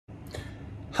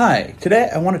Hi, today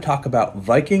I want to talk about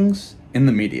Vikings in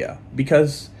the media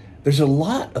because there's a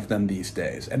lot of them these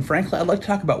days. And frankly, I'd like to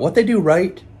talk about what they do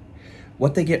right,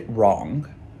 what they get wrong,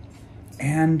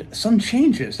 and some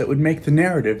changes that would make the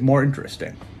narrative more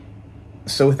interesting.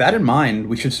 So with that in mind,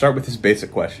 we should start with this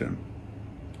basic question.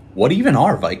 What even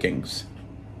are Vikings?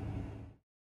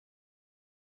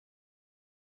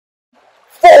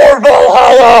 For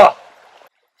Valhalla!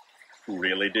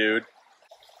 Really, dude?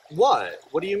 What?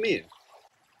 What do you mean?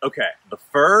 Okay, the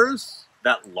furs,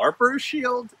 that LARPer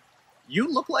shield,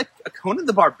 you look like a Conan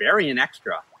the Barbarian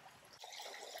extra.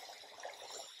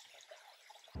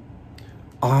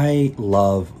 I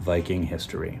love Viking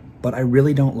history, but I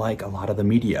really don't like a lot of the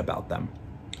media about them.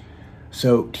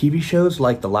 So TV shows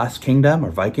like The Last Kingdom or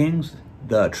Vikings,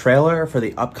 the trailer for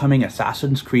the upcoming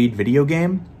Assassin's Creed video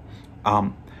game,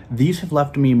 these have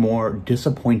left me more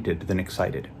disappointed than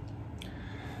excited.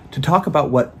 To talk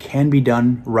about what can be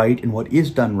done right and what is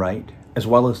done right, as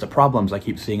well as the problems I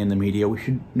keep seeing in the media, we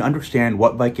should understand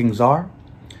what Vikings are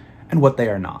and what they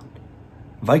are not.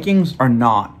 Vikings are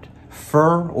not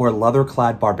fur or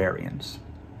leather-clad barbarians.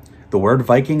 The word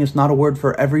Viking is not a word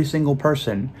for every single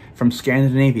person from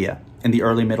Scandinavia in the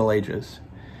early Middle Ages.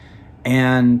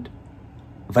 And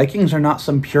Vikings are not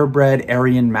some purebred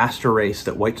Aryan master race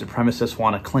that white supremacists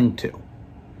want to cling to.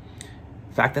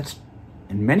 In fact, that's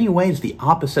in many ways the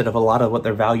opposite of a lot of what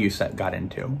their value set got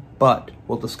into, but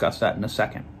we'll discuss that in a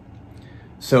second.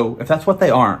 So if that's what they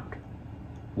aren't,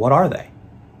 what are they?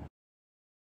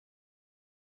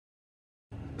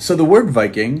 So the word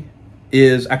Viking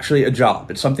is actually a job.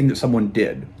 It's something that someone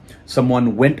did.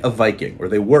 Someone went a Viking, or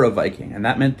they were a Viking, and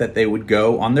that meant that they would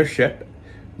go on their ship.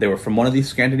 They were from one of these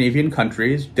Scandinavian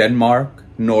countries, Denmark,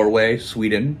 Norway,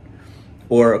 Sweden,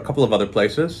 or a couple of other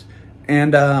places.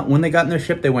 And when they got in their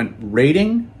ship, they went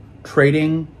raiding,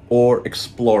 trading, or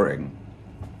exploring.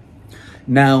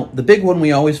 Now, the big one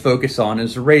we always focus on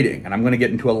is raiding, and I'm going to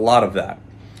get into a lot of that.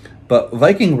 But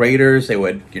Viking raiders, they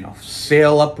would,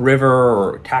 sail upriver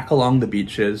or attack along the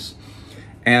beaches,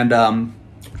 and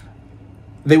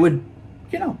they would,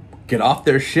 get off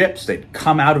their ships. They'd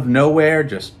come out of nowhere,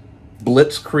 just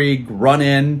blitzkrieg, run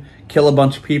in, kill a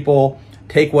bunch of people,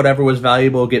 take whatever was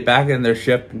valuable, get back in their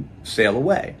ship, and sail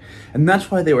away. And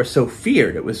that's why they were so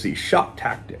feared. It was these shock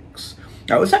tactics.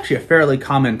 Now, it was actually a fairly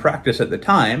common practice at the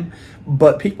time,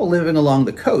 but people living along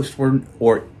the coast were,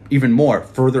 or even more,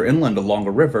 further inland along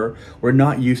a river, were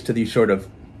not used to these sort of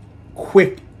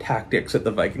quick tactics that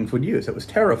the Vikings would use. It was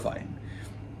terrifying.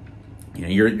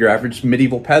 Your average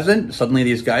medieval peasant, suddenly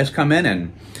these guys come in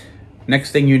and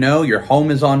next thing you know, your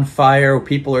home is on fire,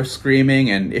 people are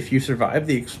screaming, and if you survive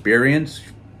the experience,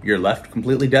 you're left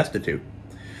completely destitute.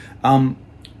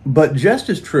 But just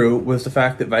as true was the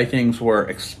fact that Vikings were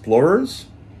explorers.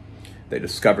 They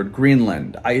discovered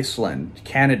Greenland, Iceland,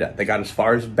 Canada. They got as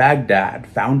far as Baghdad,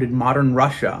 founded modern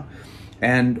Russia.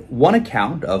 And one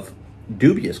account of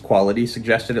dubious quality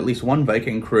suggested at least one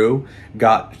Viking crew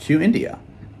got to India.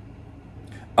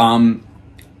 I'm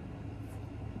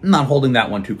not holding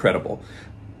that one too credible.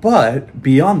 But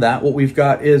beyond that, what we've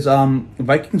got is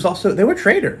Vikings also, they were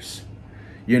traders.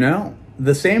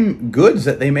 The same goods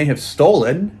that they may have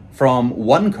stolen from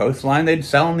one coastline, they'd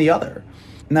sell on the other.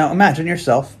 Now imagine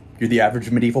yourself, you're the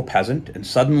average medieval peasant, and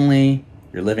suddenly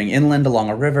you're living inland along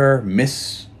a river,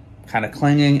 mists kind of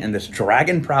clinging, and this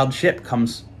dragon-proud ship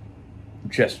comes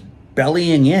just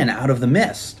bellying in out of the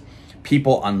mist.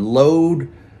 People unload,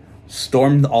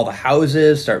 storm all the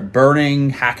houses, start burning,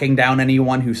 hacking down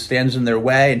anyone who stands in their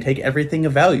way, and take everything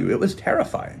of value. It was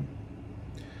terrifying.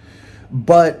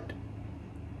 But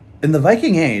in the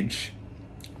Viking Age,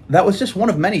 that was just one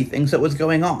of many things that was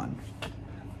going on.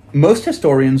 Most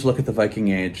historians look at the Viking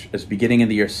Age as beginning in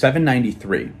the year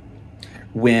 793,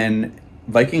 when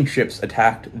Viking ships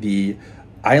attacked the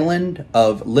island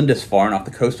of Lindisfarne off the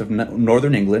coast of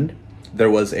northern England. There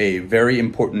was a very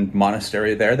important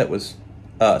monastery there that was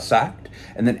sacked,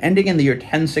 and then ending in the year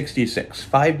 1066,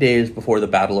 5 days before the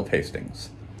Battle of Hastings.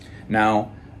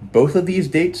 Now, both of these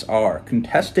dates are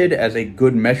contested as a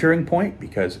good measuring point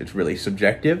because it's really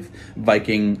subjective.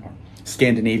 Viking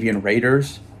Scandinavian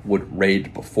raiders would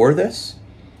raid before this.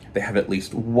 They have at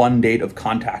least one date of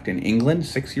contact in England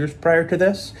 6 years prior to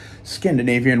this.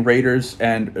 Scandinavian raiders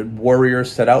and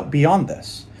warriors set out beyond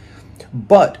this.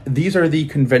 But these are the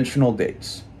conventional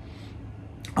dates.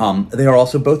 They are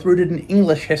also both rooted in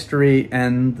English history,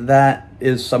 and that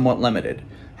is somewhat limited.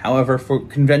 However, for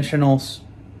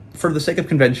the sake of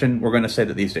convention, we're going to say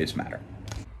that these dates matter.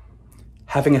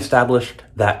 Having established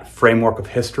that framework of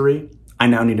history, I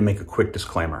now need to make a quick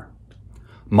disclaimer.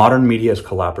 Modern media is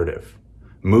collaborative.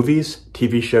 Movies,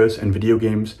 TV shows, and video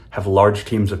games have large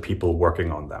teams of people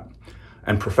working on them.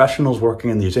 And professionals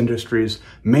working in these industries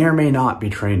may or may not be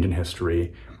trained in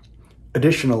history.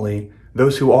 Additionally,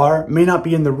 those who are may not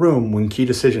be in the room when key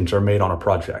decisions are made on a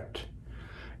project.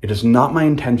 It is not my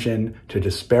intention to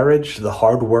disparage the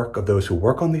hard work of those who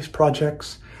work on these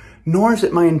projects, nor is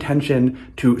it my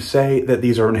intention to say that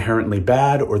these are inherently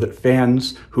bad or that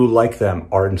fans who like them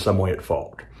are in some way at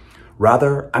fault.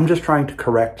 Rather, I'm just trying to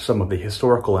correct some of the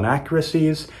historical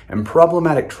inaccuracies and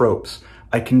problematic tropes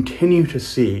I continue to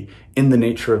see in the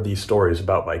nature of these stories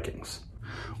about Vikings.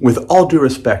 With all due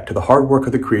respect to the hard work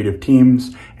of the creative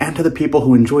teams and to the people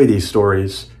who enjoy these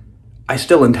stories, I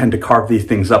still intend to carve these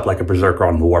things up like a berserker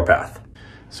on the warpath.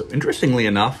 So interestingly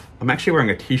enough, I'm actually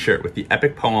wearing a t-shirt with the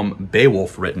epic poem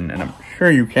Beowulf written, and I'm sure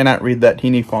you cannot read that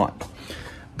teeny font.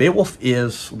 Beowulf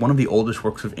is one of the oldest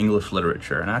works of English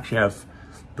literature, and I actually have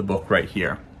the book right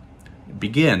here. It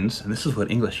begins, and this is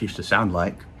what English used to sound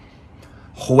like,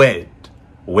 Hwed,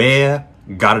 where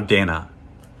Gardena.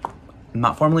 I'm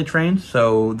not formally trained,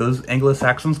 so those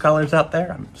Anglo-Saxon scholars out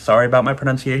there, I'm sorry about my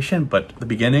pronunciation, but the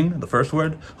beginning, the first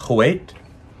word, Hwed,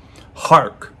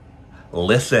 hark,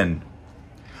 listen.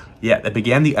 Yeah, that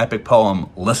began the epic poem,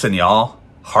 listen y'all,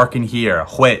 hearken here,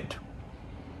 Hwed,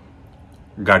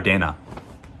 Gardena,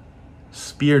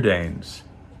 Speardanes.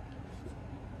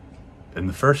 In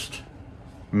the first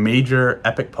major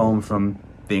epic poem from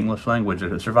the English language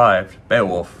that has survived,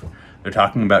 Beowulf, they're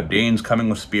talking about Danes coming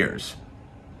with spears.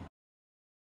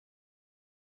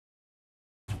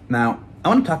 Now, I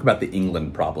want to talk about the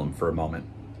England problem for a moment,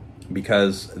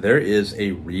 because there is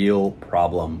a real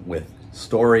problem with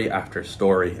story after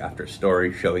story after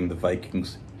story showing the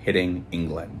Vikings hitting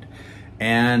England.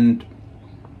 And,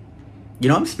 you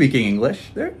know, I'm speaking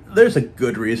English. There's a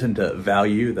good reason to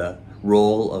value the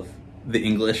role of the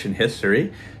English in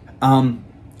history. But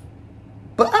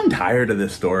I'm tired of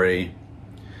this story.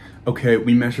 Okay,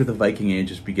 we measure the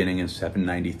Viking-Age as beginning in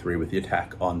 793 with the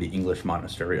attack on the English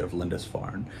monastery of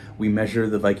Lindisfarne. We measure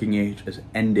the Viking-Age as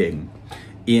ending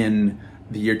in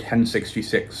the year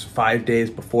 1066, 5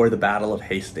 days before the Battle of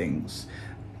Hastings.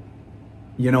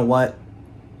 You know what?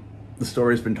 The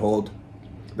story's been told.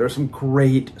 There are some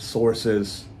great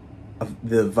sources of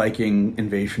the Viking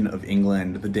invasion of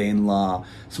England, the Danelaw,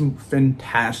 some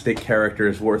fantastic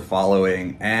characters worth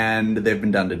following, and they've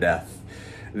been done to death.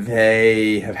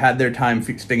 They have had their time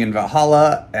feasting in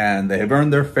Valhalla, and they have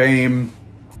earned their fame.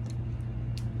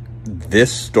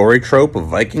 This story trope of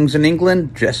Vikings in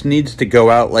England just needs to go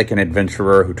out like an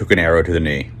adventurer who took an arrow to the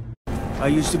knee. I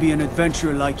used to be an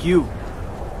adventurer like you.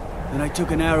 Then I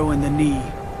took an arrow in the knee.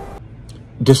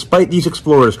 Despite these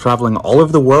explorers traveling all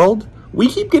over the world, we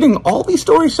keep getting all these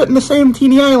stories set in the same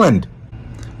teeny island.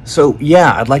 So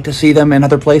yeah, I'd like to see them in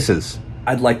other places.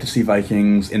 I'd like to see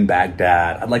Vikings in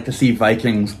Baghdad. I'd like to see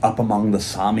Vikings up among the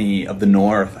Sami of the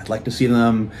north. I'd like to see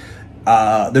them,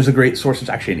 there's a great source, it's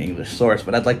actually an English source,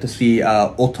 but I'd like to see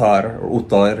Uttar,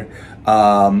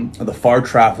 the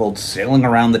far-traveled, sailing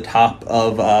around the top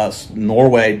of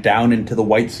Norway down into the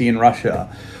White Sea in Russia.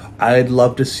 I'd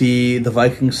love to see the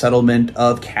Viking settlement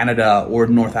of Canada or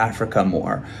North Africa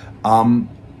more.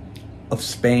 Of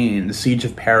Spain, the Siege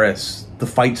of Paris, the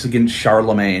fights against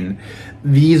Charlemagne.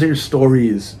 These are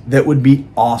stories that would be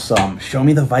awesome. Show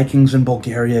me the Vikings in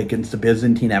Bulgaria against the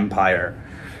Byzantine Empire.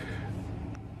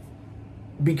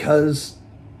 Because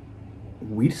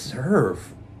we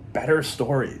deserve better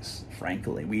stories,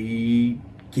 frankly. We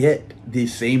get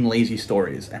these same lazy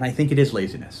stories, and I think it is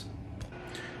laziness.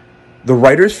 The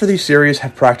writers for these series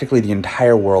have practically the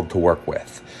entire world to work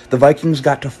with. The Vikings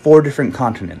got to 4 different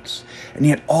continents, and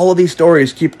yet all of these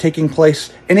stories keep taking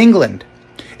place in England.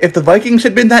 If the Vikings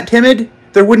had been that timid,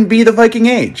 there wouldn't be the Viking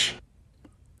Age.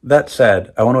 That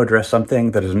said, I want to address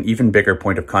something that is an even bigger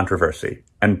point of controversy,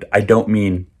 and I don't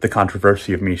mean the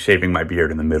controversy of me shaving my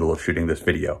beard in the middle of shooting this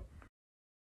video.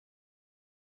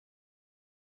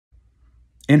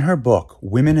 In her book,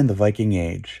 Women in the Viking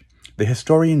Age, the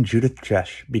historian Judith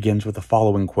Jesch begins with the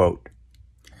following quote: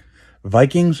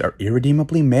 "Vikings are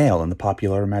irredeemably male in the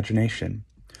popular imagination.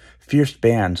 Fierce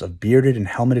bands of bearded and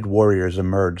helmeted warriors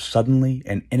emerge suddenly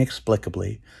and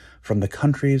inexplicably from the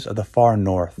countries of the far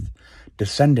north,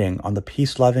 descending on the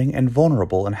peace-loving and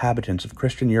vulnerable inhabitants of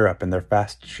Christian Europe in their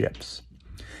fast ships.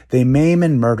 They maim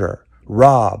and murder,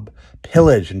 rob,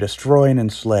 pillage and destroy and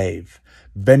enslave,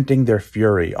 venting their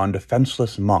fury on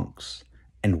defenseless monks,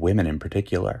 and women in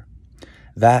particular.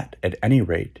 That, at any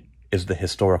rate, is the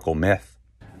historical myth."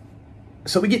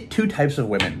 So we get 2 types of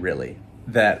women, really,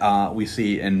 that we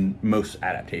see in most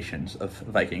adaptations of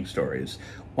Viking stories.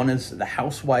 One is the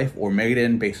housewife or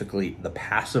maiden, basically the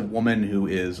passive woman who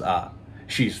is,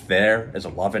 She's there as a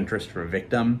love interest for a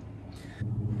victim.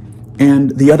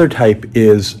 And the other type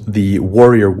is the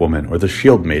warrior woman, or the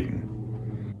shield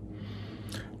maiden.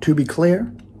 To be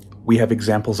clear, we have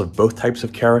examples of both types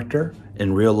of character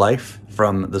in real life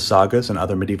from the sagas and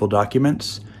other medieval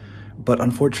documents, but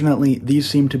unfortunately, these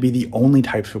seem to be the only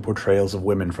types of portrayals of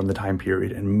women from the time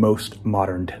period in most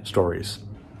modern stories.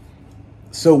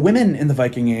 So women in the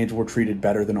Viking Age were treated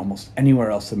better than almost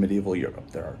anywhere else in medieval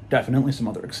Europe. There are definitely some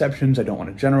other exceptions, I don't want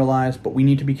to generalize, but we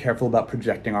need to be careful about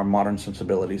projecting our modern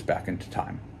sensibilities back into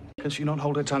time. Can she not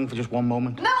hold her tongue for just one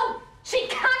moment? No, she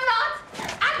cannot,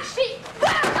 and she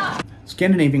will not!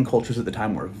 Scandinavian cultures at the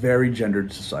time were a very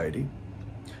gendered society,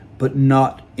 but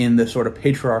not in the sort of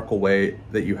patriarchal way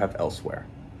that you have elsewhere.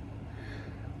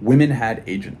 Women had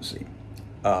agency.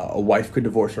 A wife could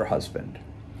divorce her husband.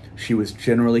 She was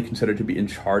generally considered to be in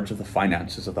charge of the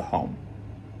finances of the home.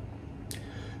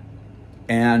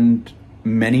 And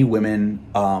many women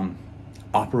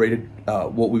operated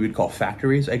what we would call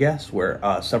factories, I guess, where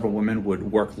several women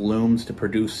would work looms to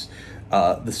produce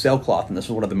the sailcloth, and this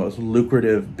was one of the most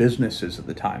lucrative businesses at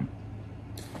the time.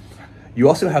 You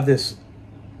also have this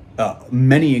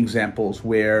many examples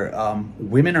where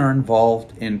women are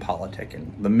involved in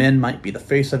politicking. The men might be the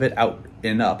face of it out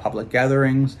in public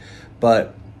gatherings,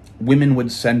 but women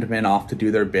would send men off to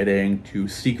do their bidding, to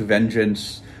seek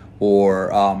vengeance, or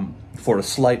for a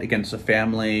slight against a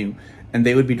family, and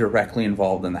they would be directly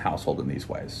involved in the household in these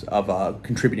ways, of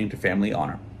contributing to family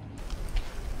honor.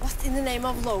 What in the name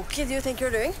of Loki do you think you're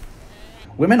doing?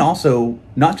 Women also,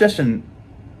 not just in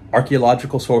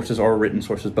archaeological sources or written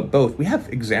sources, but both, we have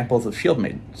examples of shield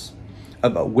maidens,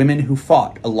 of women who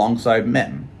fought alongside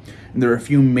men. And there are a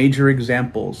few major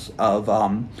examples of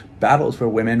battles where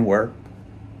women were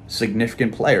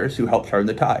significant players who helped turn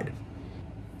the tide.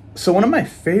 So one of my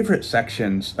favorite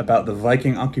sections about the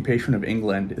Viking occupation of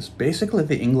England is basically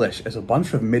the English as a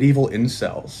bunch of medieval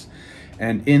incels.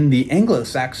 And in the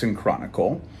Anglo-Saxon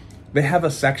Chronicle, they have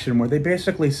a section where they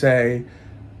basically say,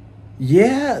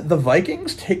 yeah, the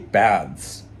Vikings take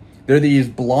baths. They're these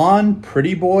blonde,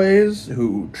 pretty boys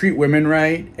who treat women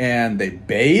right, and they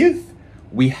bathe.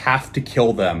 We have to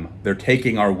kill them. They're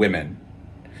taking our women.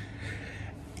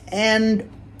 And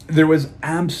there was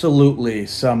absolutely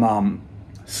some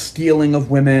stealing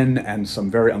of women and some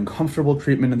very uncomfortable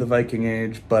treatment in the Viking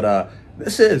Age, but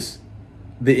this is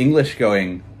the English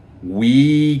going,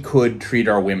 we could treat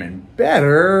our women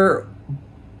better,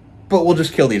 but we'll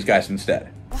just kill these guys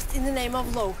instead. What in the name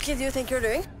of Loki do you think you're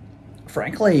doing?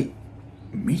 Frankly,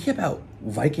 media about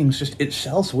Vikings it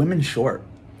sells women short.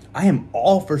 I am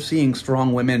all for seeing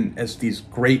strong women as these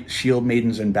great shield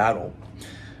maidens in battle.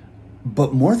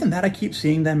 But more than that, I keep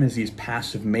seeing them as these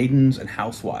passive maidens and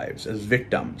housewives, as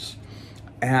victims.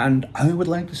 And I would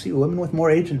like to see women with more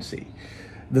agency.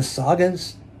 The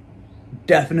sagas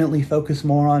definitely focus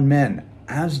more on men,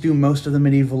 as do most of the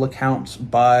medieval accounts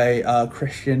by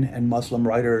Christian and Muslim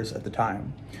writers at the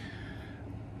time.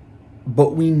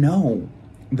 But we know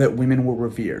that women were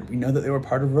revered. We know that they were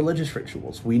part of religious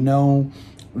rituals. We know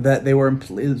that they were in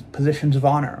positions of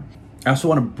honor. I also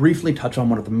want to briefly touch on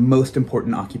one of the most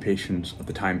important occupations of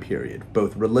the time period,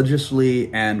 both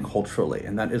religiously and culturally,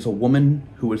 and that is a woman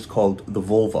who was called the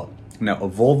vulva. Now, a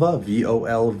vulva,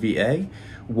 V-O-L-V-A,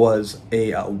 was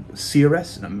a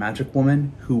seeress and a magic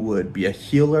woman who would be a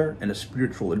healer and a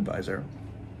spiritual advisor.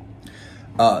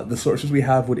 The sources we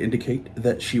have would indicate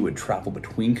that she would travel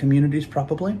between communities,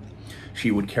 probably. She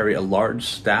would carry a large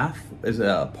staff as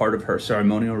a part of her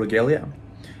ceremonial regalia,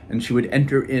 and she would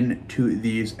enter into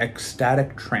these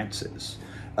ecstatic trances,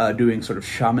 doing sort of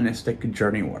shamanistic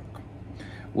journey work,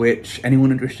 which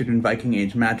anyone interested in Viking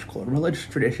Age magical and religious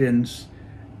traditions,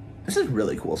 this is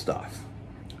really cool stuff.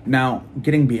 Now,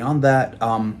 getting beyond that,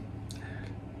 the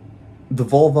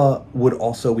vulva would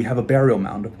also, we have a burial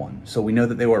mound of one. So we know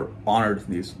that they were honored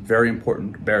in these very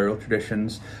important burial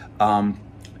traditions. In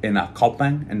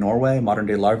Kalpang in Norway, modern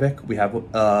day Larvik, we have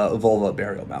a vulva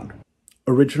burial mound.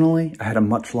 Originally, I had a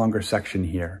much longer section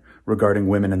here regarding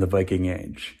women in the Viking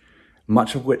Age,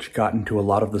 much of which got into a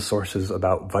lot of the sources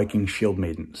about Viking shield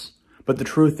maidens. But the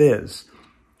truth is,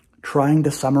 trying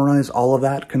to summarize all of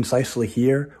that concisely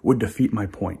here would defeat my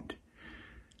point.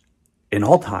 In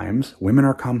all times, women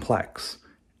are complex,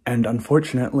 and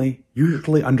unfortunately,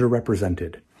 usually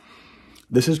underrepresented.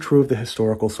 This is true of the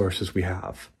historical sources we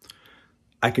have.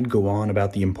 I could go on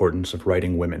about the importance of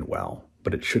writing women well,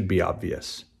 but it should be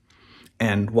obvious.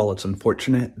 And while it's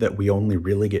unfortunate that we only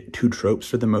really get 2 tropes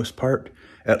for the most part,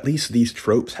 at least these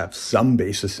tropes have some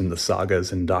basis in the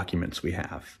sagas and documents we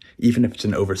have, even if it's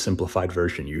an oversimplified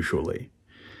version usually.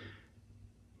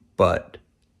 But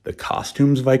The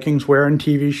costumes Vikings wear in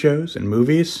TV shows and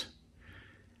movies,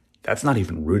 that's not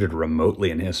even rooted remotely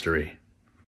in history.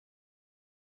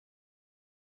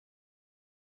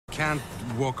 Can't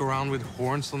walk around with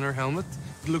horns on their helmet.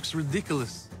 It looks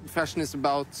ridiculous. Fashion is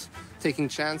about taking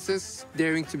chances,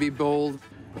 daring to be bold.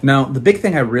 Now, the big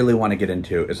thing I really want to get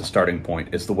into as a starting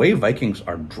point is the way Vikings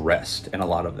are dressed in a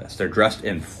lot of this. They're dressed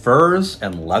in furs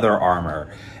and leather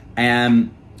armor.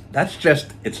 And that's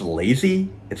just, it's lazy,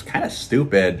 it's kind of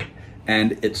stupid,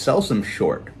 and it sells them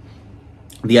short.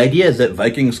 The idea is that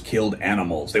Vikings killed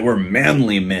animals. They were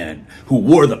manly men who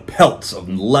wore the pelts of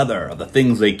leather of the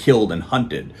things they killed and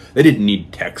hunted. They didn't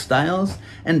need textiles.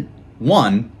 And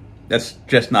one, that's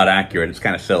just not accurate. It's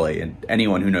kind of silly. And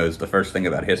anyone who knows the first thing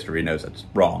about history knows that's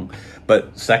wrong.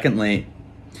 But secondly,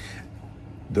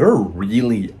 there are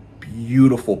really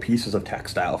beautiful pieces of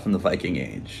textile from the Viking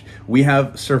Age. We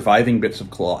have surviving bits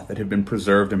of cloth that have been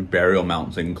preserved in burial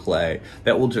mounds in clay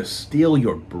that will just steal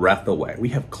your breath away. We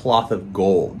have cloth of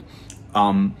gold.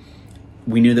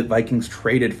 We knew that Vikings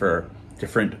traded for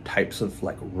different types of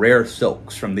like rare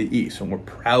silks from the East, and were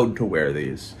proud to wear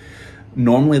these.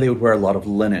 Normally they would wear a lot of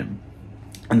linen,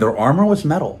 and their armor was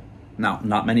metal. Now,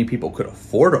 not many people could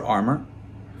afford armor,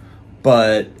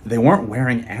 but they weren't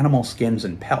wearing animal skins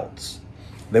and pelts.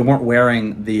 They weren't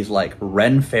wearing these like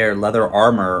Ren Fair leather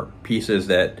armor pieces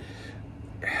that,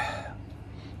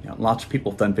 you know, lots of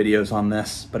people have done videos on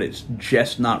this, but it's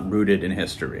just not rooted in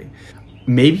history.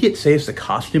 Maybe it saves the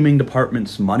costuming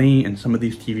department's money in some of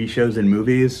these TV shows and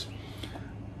movies,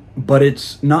 but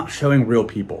it's not showing real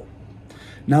people.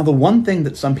 Now, the one thing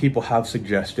that some people have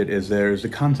suggested is there's the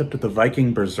concept of the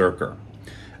Viking berserker,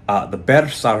 the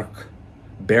berserk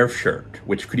bear shirt,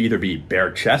 which could either be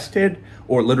bare-chested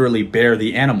or literally bear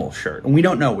the animal shirt. And we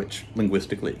don't know which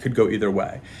linguistically. It could go either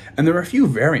way. And there are a few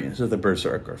variants of the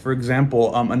berserker. For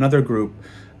example, another group,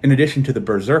 in addition to the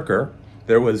berserker,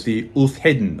 there was the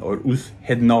Uthedn, or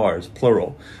Uthednars,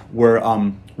 plural, were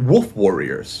wolf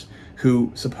warriors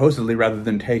who supposedly, rather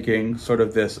than taking sort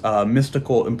of this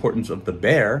mystical importance of the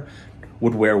bear,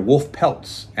 would wear wolf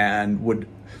pelts and would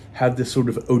have this sort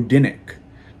of Odinic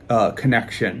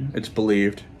connection, it's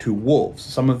believed, to wolves.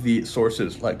 Some of the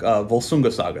sources, like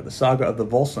Volsunga Saga, the Saga of the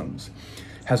Volsungs,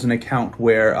 has an account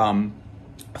where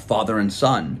father and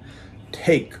son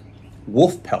take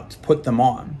wolf pelts, put them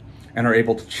on, and are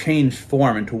able to change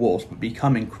form into wolves, but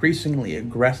become increasingly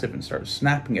aggressive and start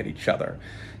snapping at each other.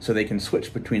 So they can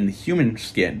switch between the human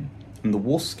skin and the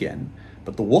wolf skin,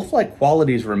 but the wolf-like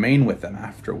qualities remain with them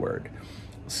afterward.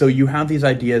 So you have these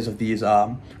ideas of these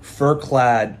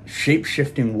fur-clad,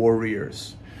 shape-shifting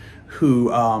warriors who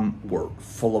were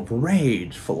full of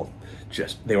rage, full of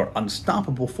they were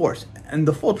unstoppable force. And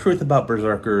the full truth about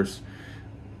berserkers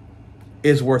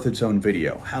is worth its own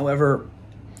video. However,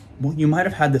 well, you might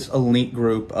have had this elite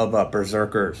group of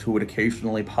berserkers who would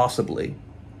occasionally, possibly,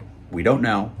 we don't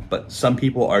know, but some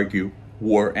people argue,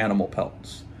 wore animal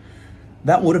pelts.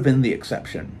 That would have been the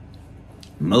exception.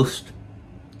 Most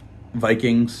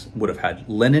Vikings would have had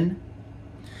linen,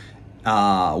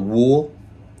 wool,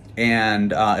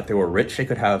 and if they were rich, they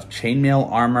could have chainmail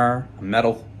armor, a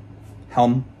metal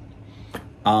helm,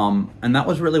 and that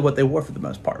was really what they wore for the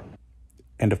most part.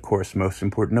 And of course, most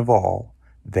important of all,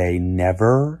 they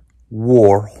never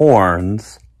wore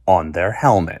horns on their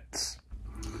helmets.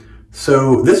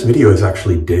 So this video is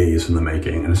actually days in the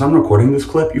making, and as I'm recording this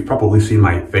clip, you've probably seen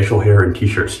my facial hair and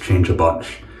t-shirts change a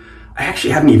bunch. I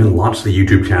actually haven't even launched the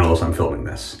YouTube channel as I'm filming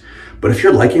this. But if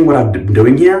you're liking what I've been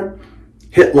doing here,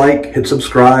 hit like, hit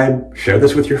subscribe, share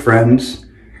this with your friends.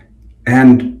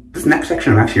 And this next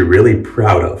section I'm actually really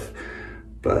proud of.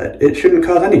 But it shouldn't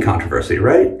cause any controversy,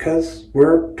 right? Because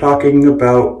we're talking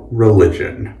about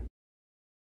religion.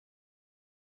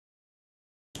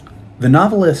 The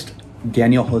novelist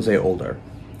Daniel Jose Older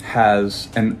has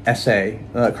an essay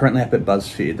currently up at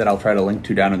BuzzFeed that I'll try to link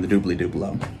to down in the doobly-doo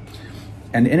below.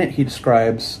 And in it, he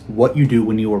describes what you do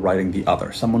when you are writing the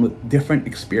other, someone with different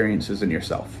experiences than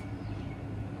yourself.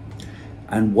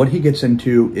 And what he gets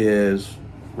into is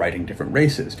writing different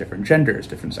races, different genders,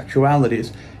 different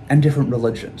sexualities, and different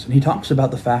religions. And he talks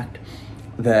about the fact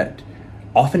that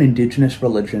often indigenous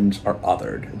religions are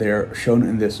othered. They're shown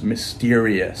in this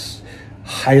mysterious,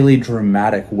 highly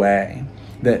dramatic way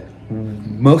that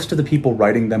most of the people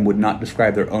writing them would not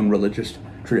describe their own religious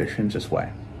traditions this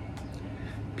way.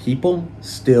 People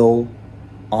still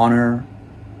honor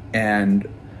and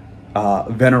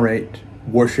venerate,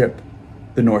 worship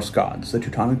the Norse gods, the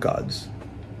Teutonic gods.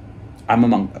 I'm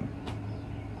among them.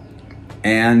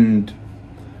 And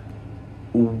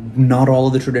not all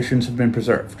of the traditions have been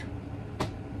preserved.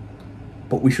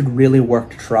 But we should really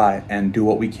work to try and do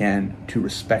what we can to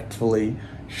respectfully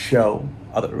show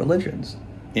other religions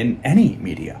in any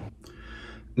media.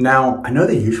 Now, I know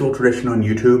the usual tradition on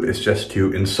YouTube is just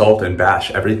to insult and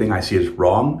bash everything I see as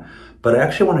wrong, but I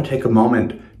actually want to take a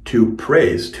moment to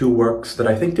praise two works that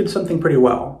I think did something pretty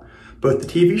well. Both the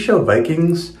TV show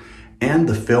Vikings and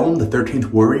the film The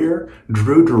 13th Warrior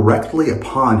drew directly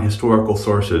upon historical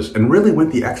sources and really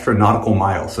went the extra nautical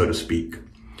mile, so to speak.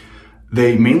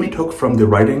 They mainly took from the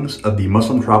writings of the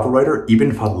Muslim travel writer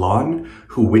Ibn Fadlan,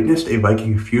 who witnessed a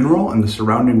Viking funeral and the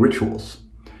surrounding rituals.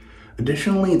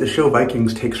 Additionally, the show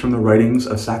Vikings takes from the writings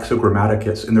of Saxo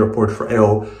Grammaticus in their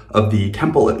portrayal of the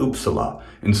temple at Uppsala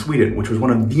in Sweden, which was one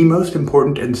of the most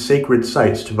important and sacred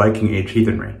sites to Viking-Age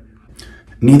heathenry.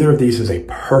 Neither of these is a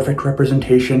perfect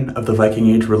representation of the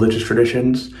Viking-Age religious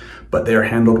traditions, but they are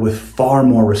handled with far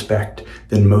more respect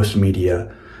than most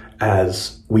media,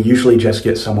 as we usually just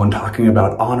get someone talking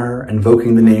about honor,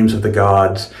 invoking the names of the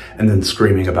gods, and then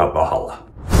screaming about Valhalla.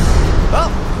 Well,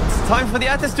 it's time for the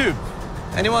Ættestup.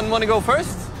 Anyone want to go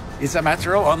first? It's a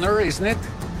matter of honor, isn't it?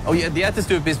 Oh yeah, the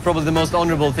Ættestup is probably the most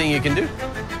honorable thing you can do.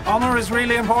 Honor is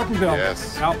really important, Bill.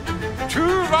 Yes. Now, To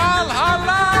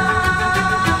Valhalla!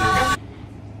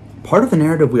 Part of the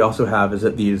narrative we also have is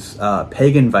that these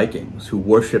pagan Vikings who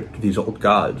worshipped these old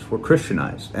gods were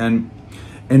Christianized. And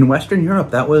in Western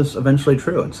Europe, that was eventually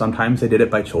true. And sometimes they did it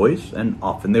by choice, and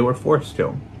often they were forced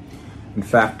to. In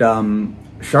fact,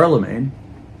 Charlemagne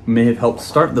may have helped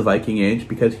start the Viking Age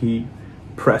because he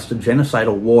pressed a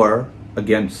genocidal war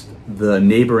against the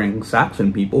neighboring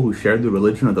Saxon people who shared the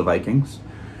religion of the Vikings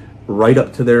right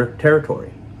up to their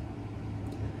territory.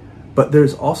 But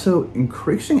there's also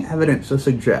increasing evidence to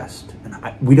suggest, and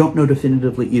we don't know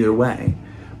definitively either way,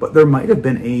 but there might have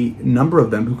been a number of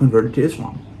them who converted to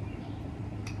Islam.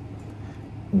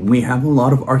 We have a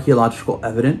lot of archaeological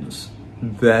evidence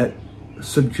that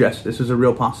suggests this is a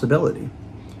real possibility.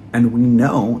 And we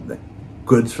know that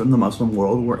goods from the Muslim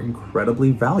world were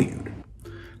incredibly valued.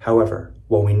 However,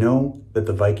 while we know that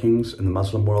the Vikings and the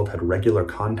Muslim world had regular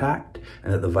contact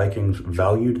and that the Vikings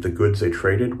valued the goods they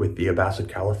traded with the Abbasid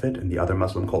Caliphate and the other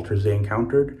Muslim cultures they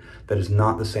encountered, that is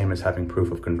not the same as having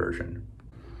proof of conversion.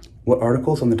 What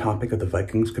articles on the topic of the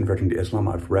Vikings converting to Islam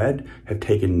I've read have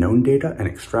taken known data and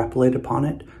extrapolated upon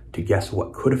it to guess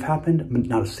what could have happened, but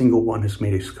not a single one has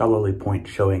made a scholarly point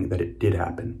showing that it did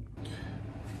happen.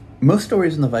 Most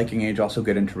stories in the Viking Age also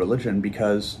get into religion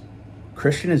because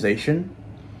Christianization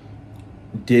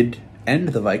did end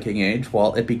the Viking Age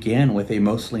while it began with a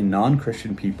mostly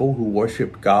non-Christian people who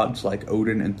worshipped gods like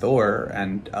Odin and Thor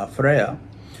and Freya,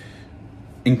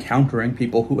 encountering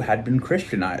people who had been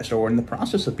Christianized or were in the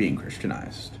process of being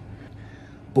Christianized.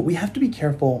 But we have to be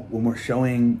careful when we're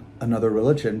showing another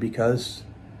religion because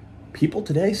people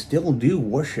today still do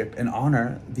worship and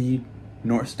honor the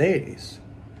Norse deities.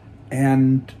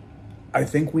 And I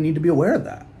think we need to be aware of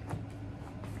that.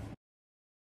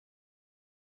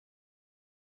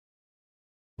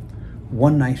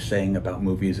 One nice saying about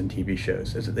movies and TV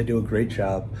shows is that they do a great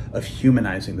job of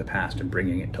humanizing the past and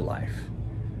bringing it to life.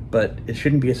 But it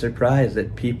shouldn't be a surprise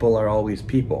that people are always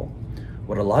people.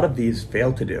 What a lot of these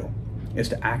fail to do is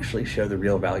to actually show the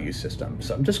real value system.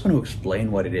 So I'm just going to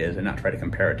explain what it is and not try to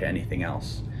compare it to anything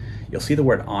else. You'll see the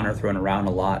word honor thrown around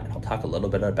a lot. I'll talk a little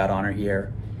bit about honor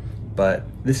here. But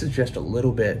this is just a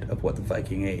little bit of what the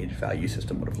Viking Age value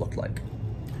system would have looked like.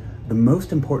 The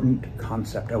most important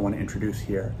concept I want to introduce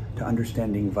here to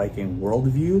understanding Viking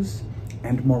worldviews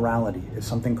and morality is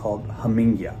something called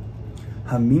Eyrbyggja.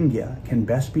 Eyrbyggja can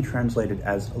best be translated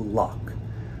as luck,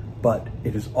 but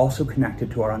it is also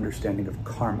connected to our understanding of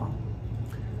karma.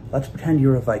 Let's pretend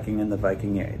you're a Viking in the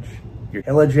Viking Age. You're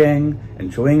pillaging,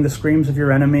 enjoying the screams of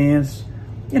your enemies,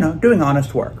 doing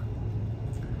honest work.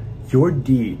 Your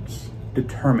deeds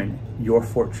determine your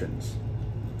fortunes.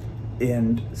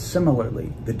 And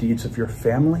similarly, the deeds of your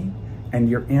family and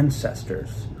your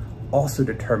ancestors also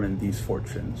determine these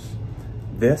fortunes.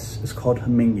 This is called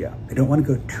Eyrbyggja. I don't want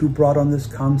to go too broad on this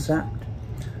concept,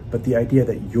 but the idea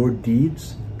that your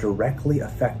deeds directly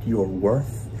affect your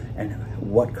worth and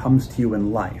what comes to you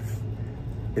in life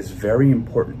is very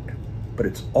important. But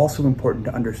it's also important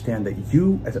to understand that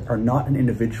you are not an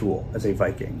individual as a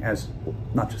Viking, as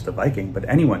not just a Viking, but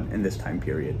anyone in this time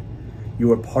period.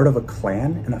 You are part of a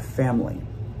clan and a family,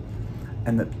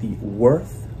 and that the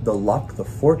worth, the luck, the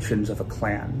fortunes of a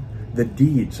clan, the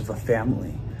deeds of a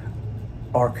family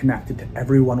are connected to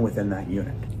everyone within that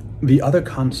unit. The other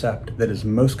concept that is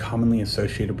most commonly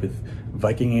associated with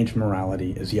Viking Age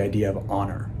morality is the idea of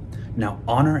honor. Now,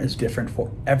 honor is different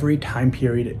for every time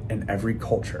period and every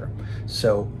culture.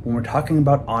 So when we're talking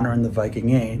about honor in the Viking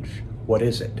Age, what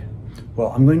is it?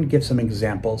 Well, I'm going to give some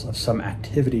examples of some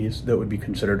activities that would be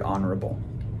considered honorable.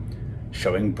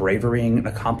 showing bravery and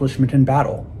accomplishment in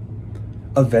battle,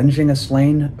 avenging a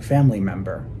slain family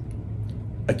member,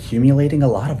 accumulating a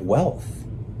lot of wealth,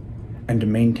 and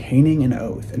maintaining an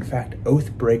oath. In fact,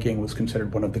 oath breaking was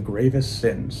considered one of the gravest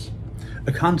sins,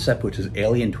 a concept which is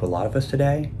alien to a lot of us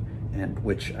today, and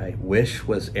which I wish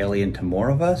was alien to more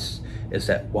of us, is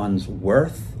that one's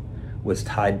worth was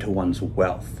tied to one's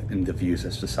wealth in the views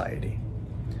of society.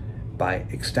 By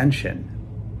extension,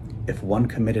 if one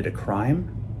committed a crime,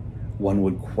 one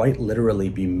would quite literally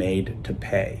be made to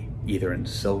pay, either in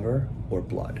silver or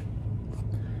blood.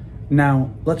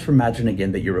 Now, let's imagine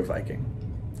again that you're a Viking.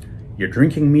 You're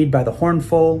drinking mead by the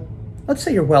hornful. Let's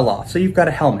say you're well off, so you've got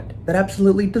a helmet that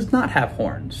absolutely does not have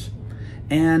horns.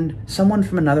 And someone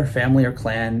from another family or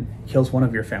clan kills one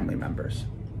of your family members.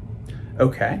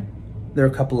 Okay, there are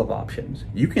a couple of options.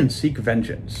 You can seek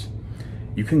vengeance.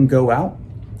 You can go out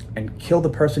and kill the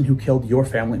person who killed your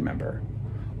family member.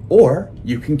 Or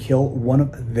you can kill one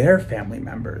of their family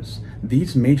members.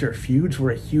 These major feuds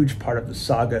were a huge part of the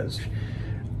sagas.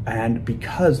 And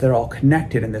because they're all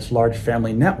connected in this large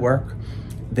family network,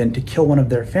 then to kill one of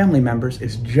their family members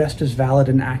is just as valid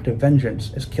an act of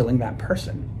vengeance as killing that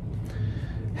person.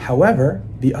 However,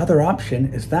 the other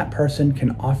option is that person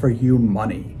can offer you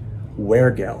money,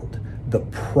 weregeld, the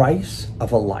price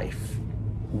of a life.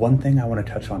 One thing I want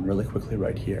to touch on really quickly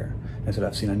right here is that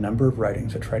I've seen a number of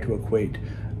writings that try to equate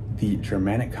the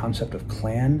Germanic concept of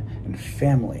clan and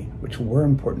family, which were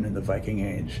important in the Viking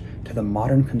Age, to the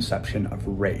modern conception of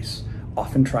race,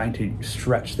 often trying to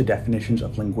stretch the definitions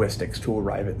of linguistics to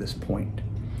arrive at this point.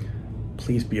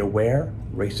 Please be aware,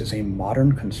 race is a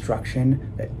modern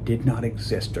construction that did not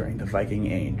exist during the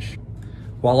Viking Age.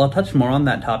 While I'll touch more on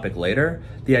that topic later,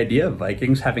 the idea of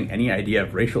Vikings having any idea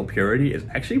of racial purity is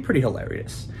actually pretty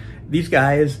hilarious. These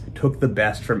guys took the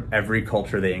best from every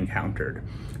culture they encountered.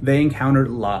 They encountered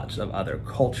lots of other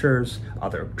cultures,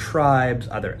 other tribes,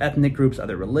 other ethnic groups,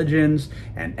 other religions,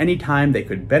 and anytime they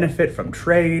could benefit from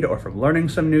trade or from learning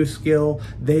some new skill,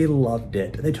 they loved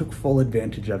it. They took full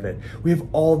advantage of it. We have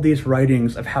all these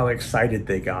writings of how excited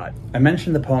they got. I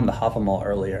mentioned the poem The Havamal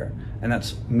earlier, and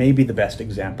that's maybe the best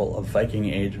example of Viking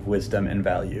Age wisdom and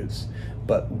values.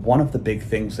 But one of the big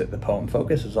things that the poem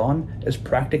focuses on is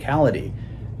practicality.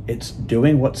 It's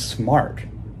doing what's smart,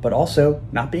 but also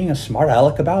not being a smart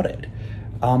aleck about it.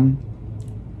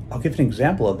 I'll give an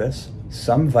example of this.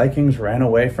 Some Vikings ran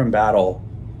away from battle.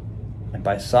 And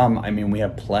by some, I mean we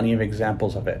have plenty of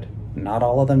examples of it. Not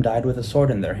all of them died with a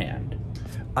sword in their hand.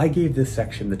 I gave this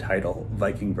section the title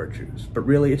Viking Virtues, but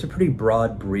really it's a pretty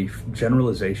broad, brief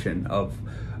generalization of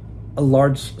a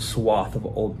large swath of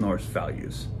Old Norse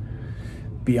values.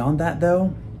 Beyond that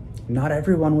though, not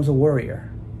everyone was a warrior.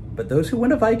 But those who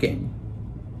went a Viking,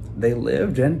 they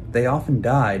lived and they often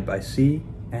died by sea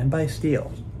and by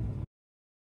steel.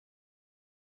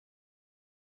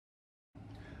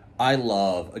 I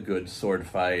love a good sword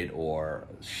fight or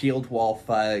shield wall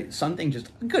fight, something just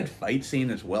a good fight scene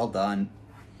that's well done.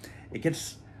 It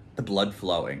gets the blood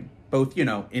flowing, both, you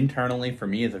know, internally for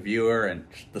me as a viewer and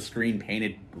the screen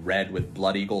painted red with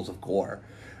blood eagles of gore.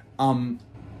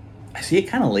 I see it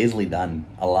kind of lazily done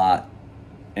a lot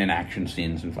in action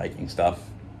scenes and Viking stuff,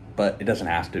 but it doesn't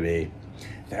have to be.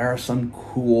 There are some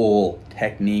cool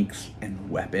techniques and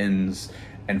weapons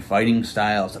and fighting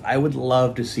styles that I would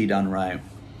love to see done right.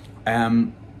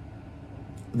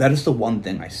 That is the one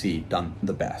thing I see done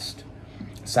the best.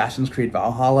 Assassin's Creed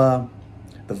Valhalla,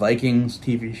 the Vikings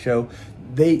TV show,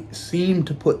 they seem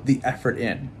to put the effort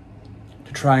in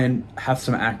to try and have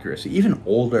some accuracy. Even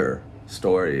older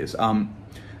stories.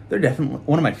 They're definitely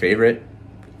one of my favorite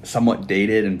somewhat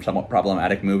dated and somewhat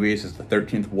problematic movies is The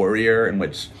 13th Warrior, in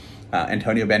which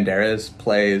Antonio Banderas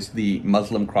plays the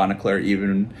Muslim chronicler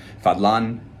Ibn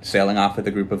Fadlan, sailing off with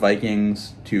a group of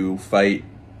Vikings to fight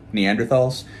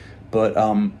Neanderthals. But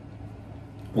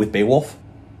with Beowulf,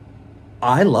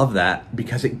 I love that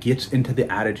because it gets into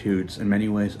the attitudes in many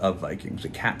ways of Vikings.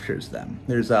 It captures them.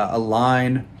 There's a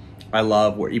line I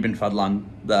love where Ibn Fadlan,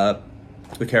 the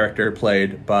character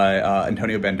played by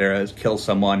Antonio Banderas, kills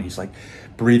someone. He's like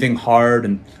breathing hard,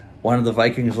 and one of the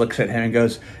Vikings looks at him and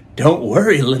goes, "Don't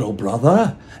worry, little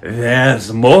brother,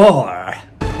 there's more."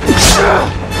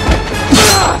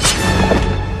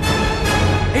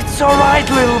 It's all right,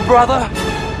 little brother.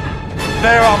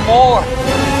 There are more.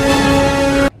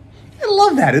 I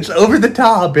love that. It's over the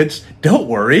top. It's, don't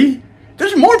worry,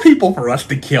 there's more people for us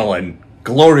to kill and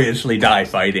gloriously die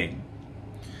fighting.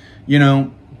 You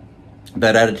know,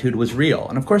 that attitude was real.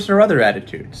 And of course there are other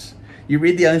attitudes. You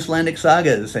read the Icelandic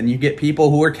sagas and you get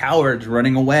people who are cowards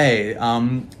running away.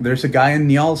 There's a guy in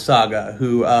Njal's saga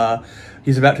who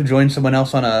he's about to join someone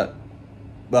else on a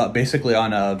basically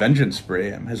on a vengeance spree.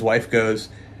 His wife goes,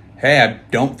 "Hey, I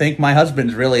don't think my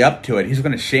husband's really up to it. He's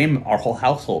going to shame our whole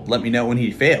household. Let me know when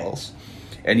he fails."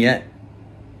 And yet,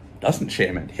 doesn't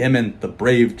shame it. Him and the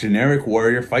brave generic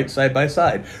warrior fight side by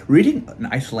side. Reading an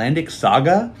Icelandic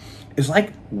saga is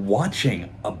like watching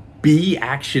a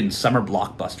B-action summer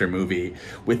blockbuster movie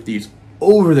with these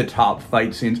over-the-top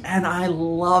fight scenes, and I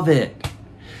love it.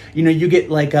 You know, you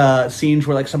get like scenes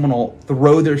where like someone will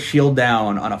throw their shield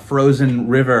down on a frozen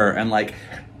river and like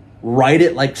ride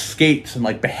it like skates and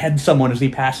like behead someone as he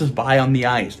passes by on the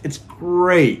ice. It's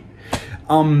great.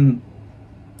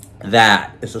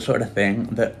 That is the sort of thing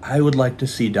that I would like to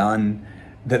see done,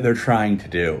 that they're trying to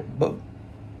do. But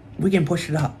we can push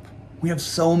it up. We have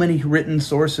so many written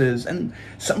sources, and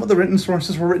some of the written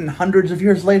sources were written hundreds of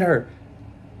years later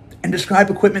and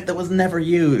describe equipment that was never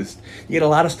used. You get a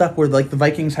lot of stuff where like the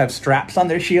Vikings have straps on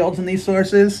their shields in these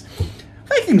sources.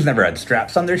 Vikings never had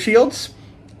straps on their shields.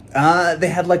 They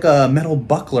had like a metal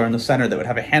buckler in the center that would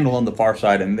have a handle on the far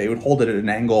side, and they would hold it at an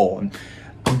angle, and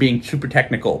I'm being super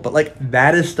technical, but like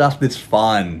that is stuff that's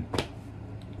fun.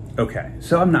 Okay,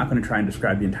 so I'm not going to try and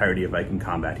describe the entirety of Viking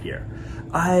combat here.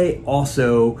 I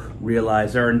also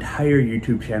realize there are entire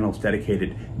YouTube channels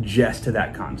dedicated just to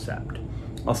that concept.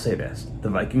 I'll say this, the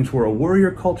Vikings were a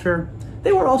warrior culture.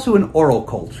 They were also an oral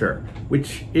culture,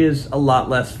 which is a lot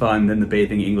less fun than the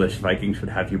bathing English Vikings would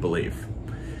have you believe,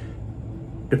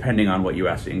 depending on what you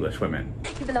ask the English women.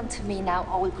 You belong to me now,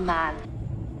 old man.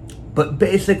 But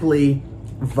basically,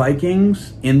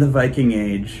 Vikings in the Viking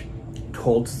Age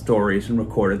told stories and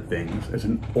recorded things as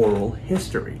an oral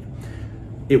history.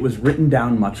 It was written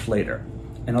down much later.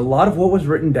 And a lot of what was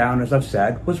written down, as I've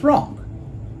said, was wrong,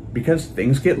 because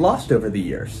things get lost over the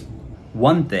years.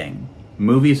 One thing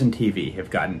movies and TV have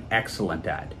gotten excellent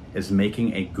at is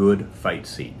making a good fight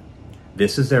scene.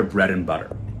 This is their bread and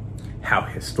butter. How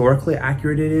historically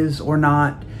accurate it is or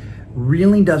not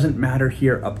really doesn't matter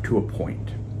here up to a point.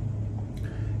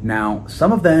 Now,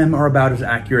 some of them are about as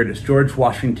accurate as George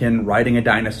Washington riding a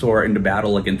dinosaur into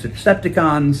battle against the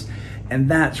Decepticons, and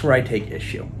that's where I take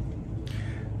issue.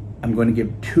 I'm going to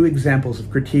give two examples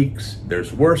of critiques.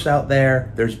 There's worse out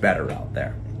there, there's better out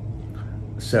there.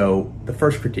 So, the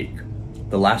first critique,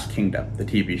 The Last Kingdom, the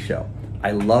TV show.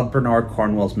 I love Bernard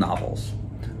Cornwell's novels.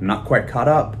 I'm not quite caught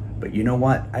up, but you know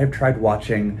what? I've tried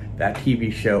watching that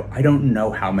TV show I don't know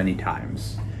how many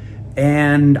times,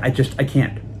 and I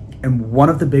can't. And one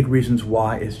of the big reasons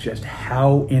why is just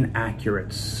how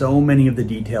inaccurate so many of the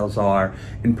details are,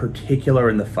 in particular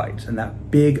in the fights. And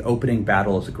that big opening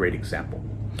battle is a great example,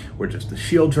 where just the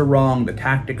shields are wrong, the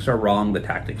tactics are wrong, the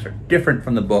tactics are different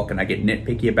from the book, and I get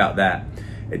nitpicky about that.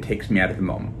 It takes me out of the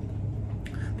moment.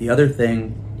 The other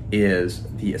thing is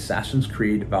the Assassin's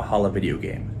Creed Valhalla video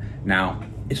game. Now,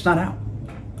 it's not out.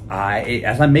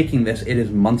 As I'm making this, it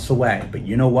is months away, but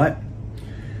you know what?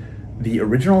 The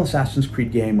original Assassin's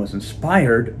Creed game was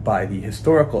inspired by the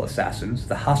historical assassins,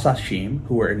 the Hasashim,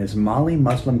 who were an Ismaili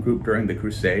Muslim group during the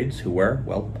Crusades, who were,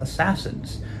 well,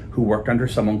 assassins, who worked under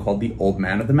someone called the Old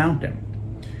Man of the Mountain.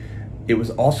 It was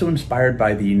also inspired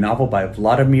by the novel by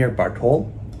Vladimir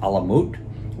Bartol, Alamut,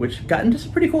 which got into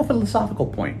some pretty cool philosophical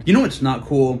point. You know what's not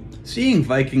cool? Seeing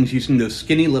Vikings using those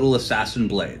skinny little assassin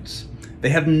blades. They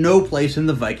have no place in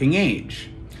the Viking Age.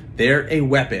 They're a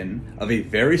weapon of a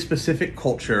very specific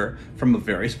culture from a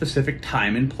very specific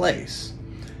time and place.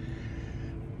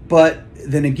 But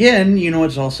then again, you know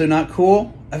what's also not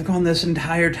cool? I've gone this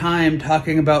entire time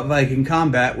talking about Viking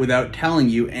combat without telling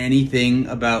you anything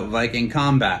about Viking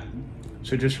combat.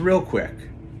 So just real quick,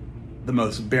 the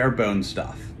most bare bones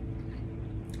stuff.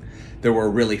 There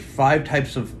were really 5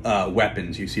 types of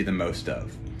weapons you see the most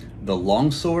of. The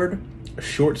longsword, a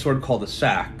short sword called a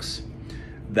sax,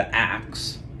 the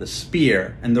axe, the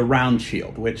spear, and the round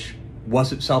shield, which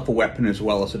was itself a weapon as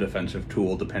well as a defensive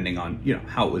tool, depending on, you know,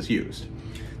 how it was used.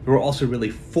 There were also really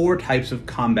 4 types of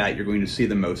combat you're going to see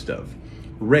the most of.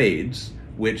 Raids,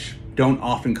 which don't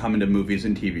often come into movies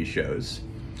and TV shows.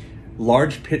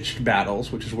 Large pitched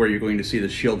battles, which is where you're going to see the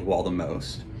shield wall the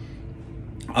most.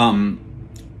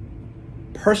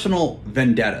 Personal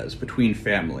vendettas between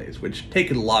families, which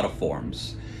take a lot of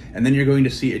forms. And then you're going to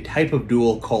see a type of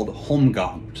duel called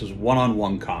holmgang, which is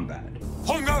one-on-one combat.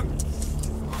 Holmgang!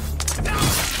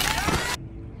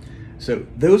 So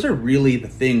those are really the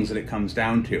things that it comes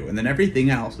down to. And then everything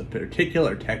else, the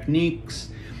particular techniques,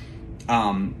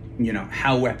 you know,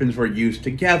 how weapons were used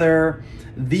together,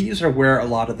 these are where a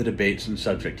lot of the debates and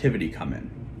subjectivity come in.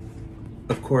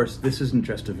 Of course, this isn't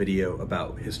just a video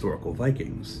about historical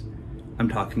Vikings. I'm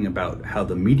talking about how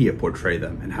the media portray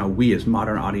them and how we as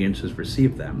modern audiences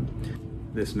receive them.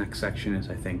 This next section is,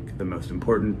 I think, the most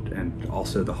important and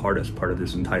also the hardest part of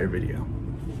this entire video.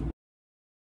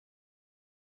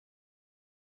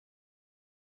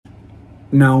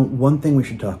 Now, one thing we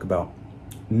should talk about.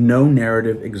 No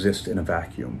narrative exists in a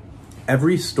vacuum.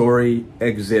 Every story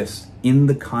exists in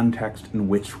the context in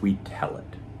which we tell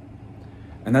it.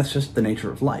 And that's just the nature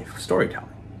of life, storytelling.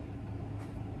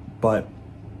 But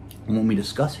when we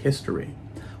discuss history,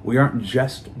 we aren't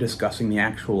just discussing the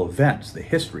actual events, the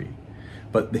history,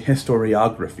 but the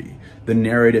historiography, the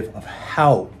narrative of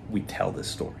how we tell this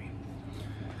story.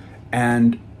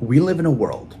 And we live in a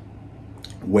world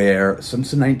where,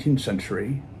 since the 19th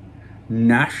century,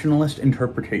 nationalist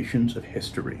interpretations of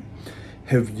history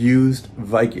have used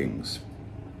Vikings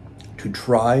to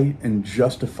try and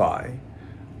justify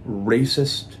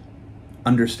racist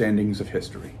understandings of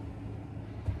history.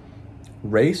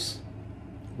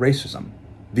 Racism.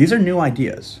 These are new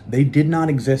ideas. They did not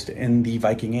exist in the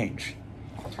Viking-Age.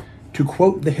 To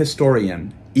quote the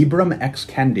historian Ibram X.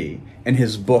 Kendi in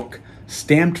his book,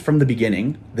 Stamped from the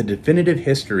Beginning, The Definitive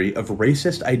History of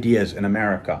Racist Ideas in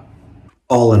America.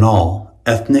 All in all,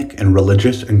 ethnic and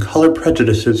religious and color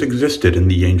prejudices existed in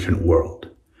the ancient world.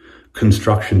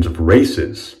 Constructions of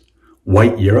races,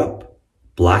 white Europe,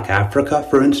 black Africa,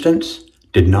 for instance,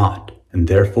 did not, and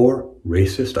therefore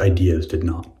racist ideas did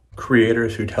not.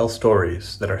 Creators who tell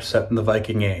stories that are set in the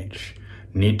Viking Age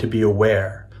need to be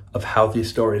aware of how these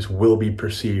stories will be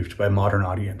perceived by modern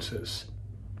audiences.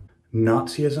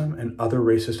 Nazism and other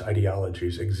racist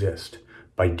ideologies exist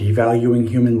by devaluing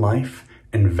human life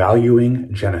and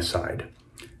valuing genocide.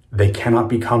 They cannot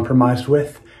be compromised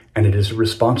with, and it is a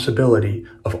responsibility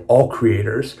of all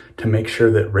creators to make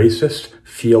sure that racists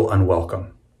feel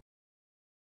unwelcome.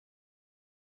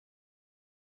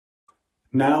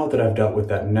 Now that I've dealt with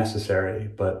that necessary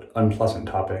but unpleasant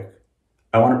topic,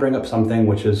 I want to bring up something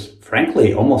which is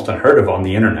frankly almost unheard of on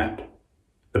the internet: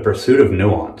 the pursuit of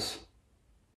nuance.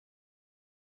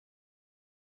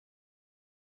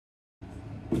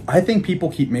 I think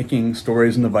people keep making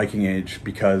stories in the Viking Age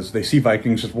because they see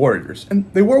Vikings as warriors, and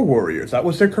they were warriors. That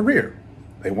was their career.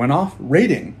 They went off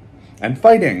raiding and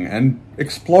fighting and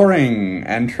exploring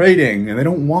and trading, and they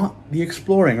don't want the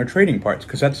exploring or trading parts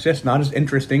because that's just not as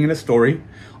interesting in a story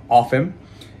often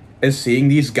as seeing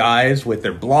these guys with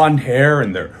their blonde hair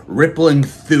and their rippling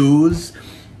thews,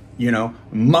 you know,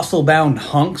 muscle-bound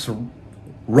hunks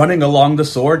running along the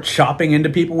sword, chopping into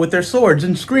people with their swords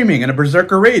and screaming in a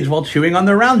berserker rage while chewing on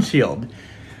their round shield.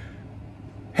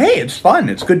 Hey, it's fun,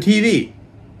 it's good TV.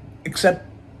 Except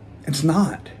it's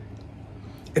not.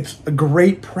 It's a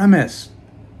great premise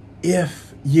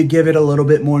if you give it a little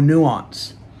bit more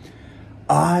nuance.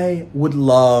 I would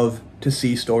love to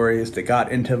see stories that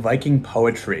got into Viking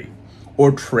poetry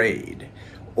or trade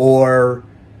or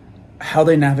how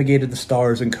they navigated the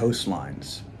stars and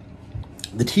coastlines.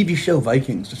 The TV show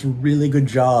Vikings does a really good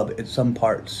job at some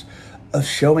parts of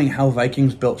showing how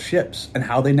Vikings built ships and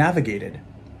how they navigated.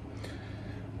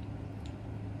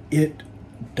 It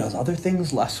does other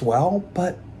things less well,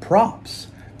 but props.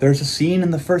 There's a scene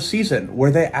in the first season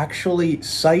where they actually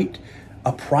cite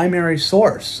a primary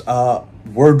source,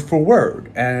 word for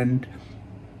word, and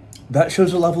that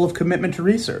shows a level of commitment to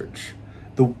research.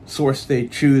 The source they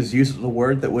choose uses a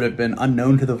word that would have been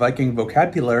unknown to the Viking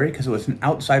vocabulary because it was an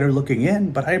outsider looking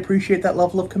in, but I appreciate that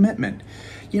level of commitment.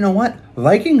 You know what?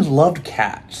 Vikings loved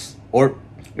cats, or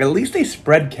at least they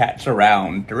spread cats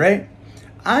around, right?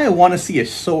 I want to see a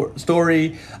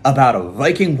story about a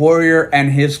Viking warrior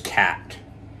and his cat.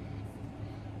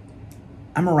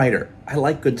 I'm a writer. I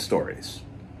like good stories.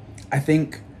 I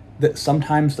think that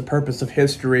sometimes the purpose of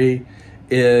history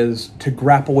is to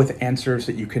grapple with answers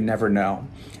that you can never know.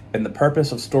 And the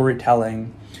purpose of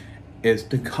storytelling is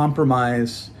to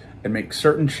compromise and make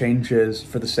certain changes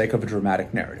for the sake of a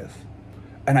dramatic narrative.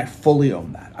 And I fully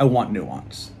own that. I want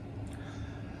nuance.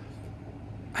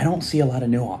 I don't see a lot of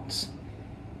nuance.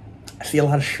 I see a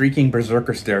lot of shrieking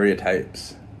berserker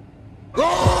stereotypes.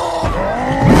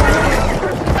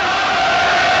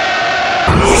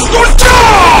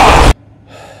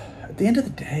 At the end of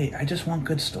the day, I just want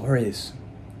good stories.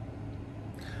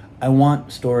 I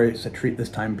want stories that treat this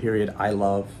time period I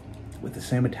love with the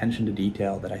same attention to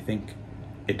detail that I think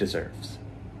it deserves.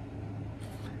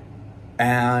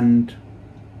 And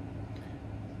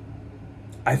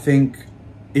I think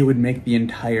it would make the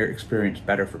entire experience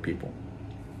better for people.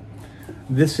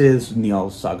 This is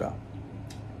Njal's saga.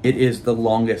 It is the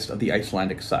longest of the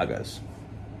Icelandic sagas.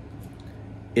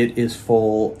 It is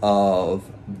full of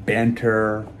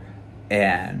banter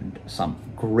and some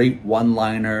great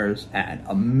one-liners and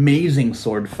amazing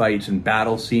sword fights and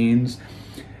battle scenes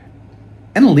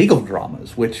and legal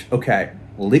dramas, which, okay,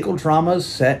 Legal dramas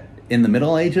set in the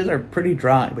Middle Ages are pretty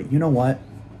dry, but you know what?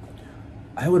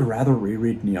 I would rather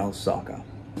reread Njal's Saga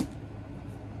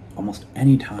almost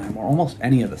any time, or almost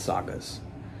any of the sagas,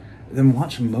 than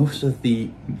watch most of the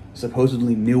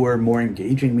supposedly newer, more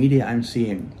engaging media I'm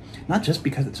seeing. Not just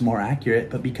because it's more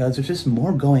accurate, but because there's just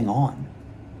more going on.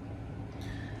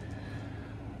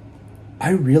 I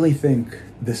really think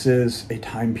this is a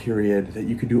time period that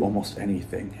you could do almost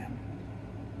anything in.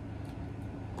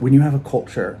 When you have a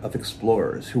culture of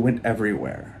explorers who went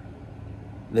everywhere.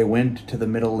 They went to the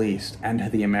Middle East and to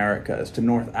the Americas, to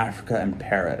North Africa and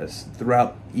Paris,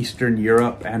 throughout Eastern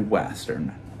Europe and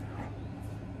Western.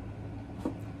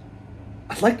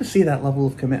 I'd like to see that level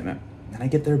of commitment. And I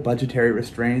get their budgetary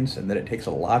restraints and that it takes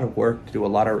a lot of work to do a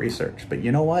lot of research. But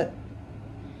you know what?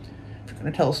 If you're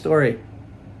going to tell a story,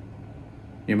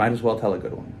 you might as well tell a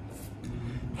good one.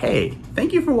 Hey,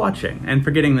 thank you for watching and for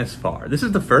getting this far. This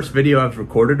is the first video I've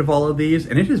recorded of all of these,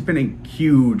 and it has been a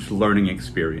huge learning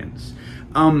experience.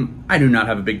 I do not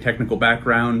have a big technical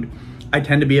background. I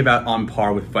tend to be about on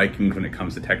par with Vikings when it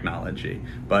comes to technology.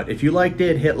 But if you liked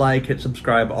it, hit like, hit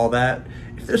subscribe, all that.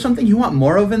 If there's something you want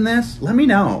more of in this, let me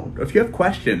know. If you have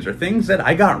questions or things that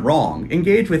I got wrong,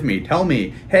 engage with me. Tell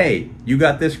me, hey, you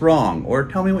got this wrong, or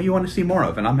tell me what you want to see more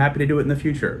of, and I'm happy to do it in the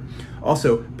future.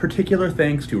 Also, particular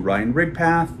thanks to Ryan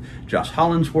Rigpath, Josh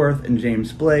Hollinsworth, and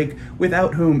James Blake,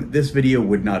 without whom this video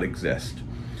would not exist.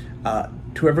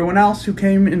 To everyone else who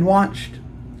came and watched,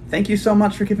 thank you so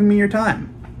much for giving me your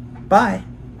time. Bye.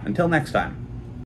 Until next time.